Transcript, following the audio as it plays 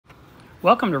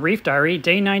Welcome to Reef Diary,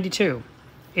 day 92.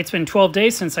 It's been 12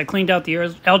 days since I cleaned out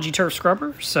the algae turf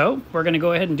scrubber, so we're going to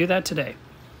go ahead and do that today.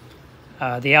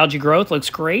 The algae growth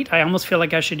looks great. I almost feel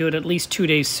like I should do it at least 2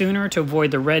 days sooner to avoid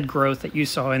the red growth that you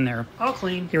saw in there. All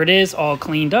clean. Here it is, all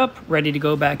cleaned up, ready to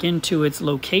go back into its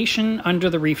location under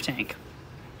the reef tank.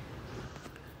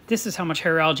 This is how much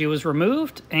hair algae was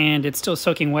removed, and it's still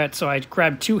soaking wet, so I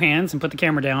grabbed 2 hands and put the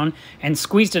camera down and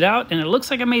squeezed it out, and it looks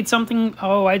like I made something,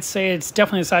 I'd say it's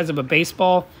definitely the size of a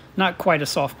baseball, not quite a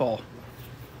softball.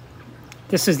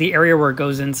 This is the area where it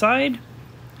goes inside,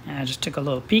 and I just took a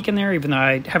little peek in there, even though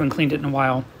I haven't cleaned it in a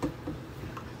while.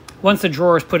 Once the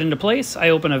drawer is put into place,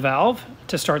 I open a valve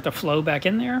to start the flow back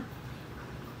in there.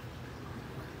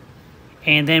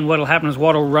 And then what'll happen is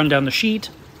water will run down the sheet,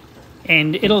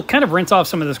 and it'll kind of rinse off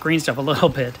some of this green stuff a little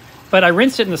bit. But I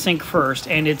rinsed it in the sink first,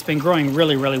 and it's been growing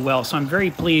really, really well. So I'm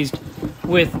very pleased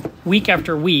with week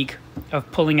after week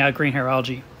of pulling out green hair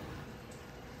algae.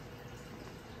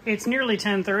 It's nearly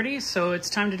 10:30, so it's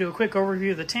time to do a quick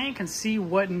overview of the tank and see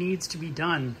what needs to be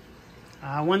done.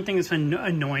 One thing that's been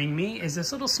annoying me is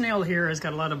this little snail here has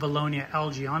got a lot of Valonia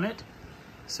algae on it.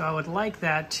 So I would like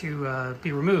that to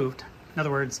be removed. In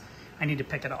other words, I need to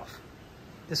pick it off.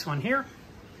 This one here,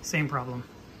 same problem.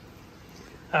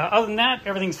 Other than that,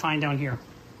 everything's fine down here.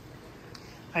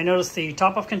 I noticed the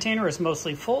top-off container is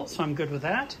mostly full, so I'm good with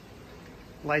that.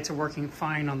 Lights are working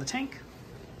fine on the tank.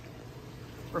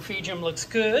 Refugium looks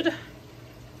good.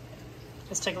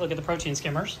 Let's take a look at the protein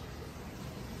skimmers.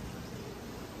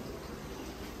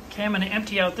 Okay, I'm going to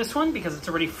empty out this one because it's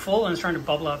already full and it's trying to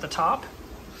bubble out the top.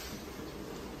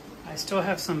 I still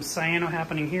have some cyano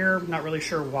happening here. Not really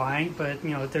sure why, but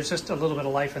you know, there's just a little bit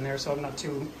of life in there, so I'm not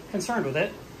too concerned with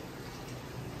it.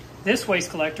 This waste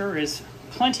collector is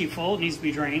plenty full. It needs to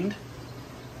be drained.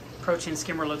 Protein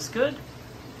skimmer looks good.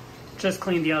 Just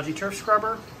cleaned the algae turf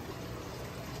scrubber.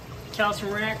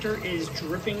 Calcium reactor is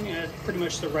dripping at pretty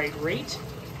much the right rate.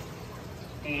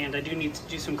 And I do need to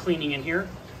do some cleaning in here.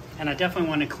 And I definitely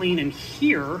want to clean in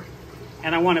here.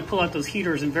 And I want to pull out those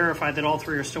heaters and verify that all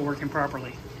 3 are still working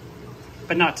properly.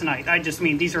 But not tonight. I just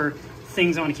mean these are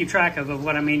things I want to keep track of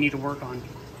what I may need to work on.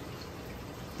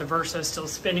 The Versa is still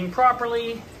spinning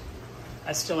properly.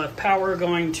 I still have power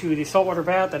going to the saltwater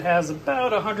vat that has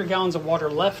about 100 gallons of water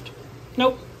left.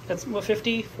 Nope, that's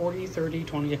 50, 40, 30,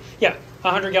 20. Yeah,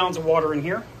 100 gallons of water in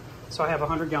here. So I have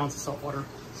 100 gallons of salt water.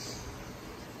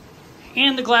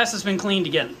 And the glass has been cleaned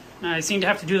again. I seem to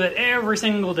have to do that every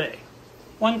single day.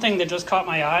 One thing that just caught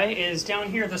my eye is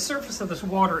down here, the surface of this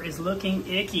water is looking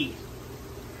icky.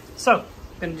 So,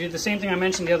 I'm going to do the same thing I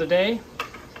mentioned the other day.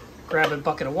 Grab a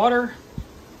bucket of water,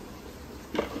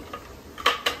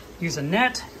 use a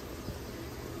net,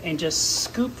 and just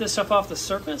scoop this stuff off the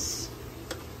surface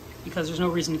because there's no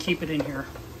reason to keep it in here.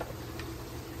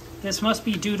 This must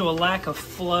be due to a lack of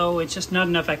flow. It's just not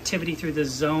enough activity through this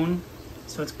zone,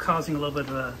 so it's causing a little bit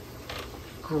of a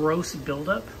gross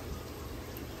buildup.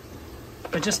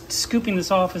 But just scooping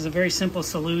this off is a very simple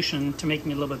solution to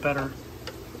making it a little bit better.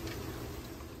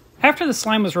 After the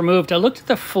slime was removed, I looked at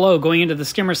the flow going into the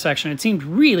skimmer section. It seemed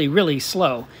really, really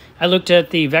slow. I looked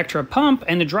at the Vectra pump,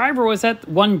 and the driver was at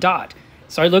 1 dot.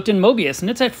 So I looked in Mobius, and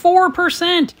it's at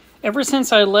 4%. Ever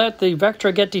since I let the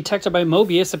Vectra get detected by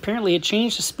Mobius, apparently it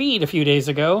changed the speed a few days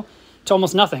ago to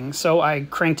almost nothing. So I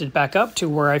cranked it back up to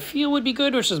where I feel would be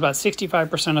good, which is about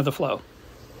 65% of the flow.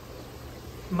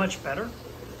 Much better.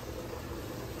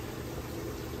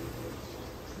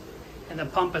 And the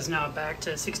pump is now back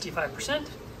to 65%.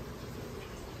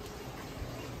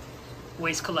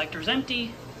 Waste collector's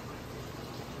empty.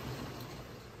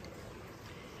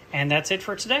 And that's it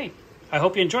for today. I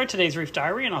hope you enjoyed today's Reef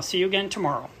Diary, and I'll see you again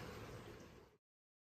tomorrow.